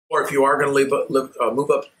Or if you are going to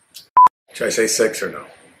move up, should I say 6 or no? I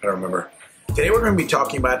don't remember. Today we're going to be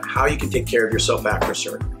talking about how you can take care of yourself after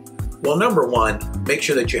surgery. Well, number one, make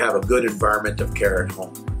sure that you have a good environment of care at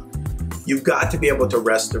home. You've got to be able to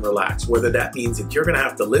rest and relax, whether that means that you're going to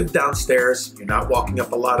have to live downstairs, you're not walking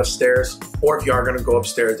up a lot of stairs, or if you are going to go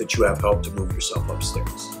upstairs, that you have help to move yourself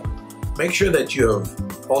upstairs. Make sure that you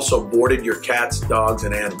have also boarded your cats, dogs,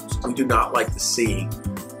 and animals. We do not like to see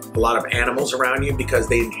a lot of animals around you because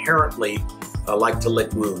they inherently like to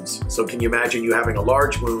lick wounds. So can you imagine you having a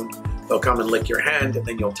large wound? They'll come and lick your hand, and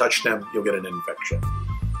then you'll touch them, you'll get an infection.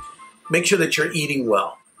 Make sure that you're eating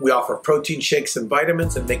well. We offer protein shakes and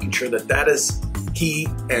vitamins, and making sure that that is key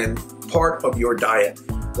and part of your diet.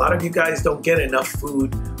 A lot of you guys don't get enough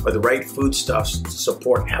food or the right foodstuffs to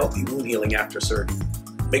support healthy wound healing after surgery.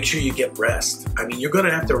 Make sure you get rest. I mean, you're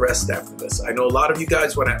gonna have to rest after this. I know a lot of you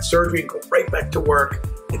guys want to have surgery and go right back to work.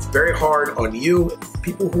 It's very hard on you.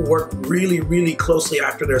 People who work really, really closely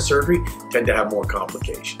after their surgery tend to have more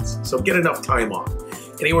complications. So get enough time off.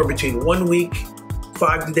 Anywhere between 1 week,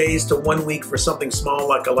 5 days to 1 week for something small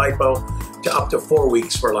like a lipo, to up to 4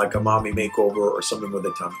 weeks for like a mommy makeover or something with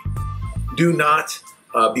a tummy. Do not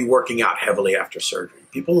be working out heavily after surgery.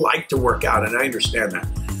 People like to work out, and I understand that.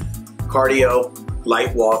 Cardio,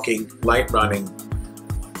 light walking, light running,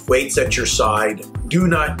 weights at your side. Do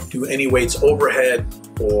not do any weights overhead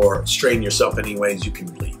or strain yourself any ways you can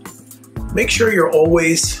bleed. Make sure you're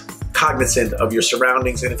always cognizant of your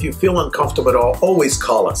surroundings, and if you feel uncomfortable at all, always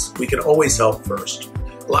call us. We can always help first.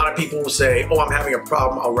 A lot of people will say, oh, I'm having a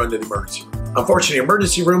problem, I'll run to the emergency room. Unfortunately,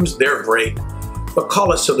 emergency rooms, they're great, but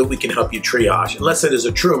call us so that we can help you triage, unless it is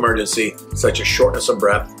a true emergency, such as shortness of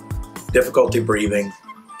breath, difficulty breathing,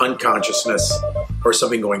 unconsciousness, or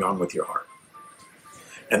something going on with your heart.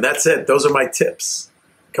 And that's it. Those are my tips.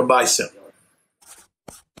 Come by soon.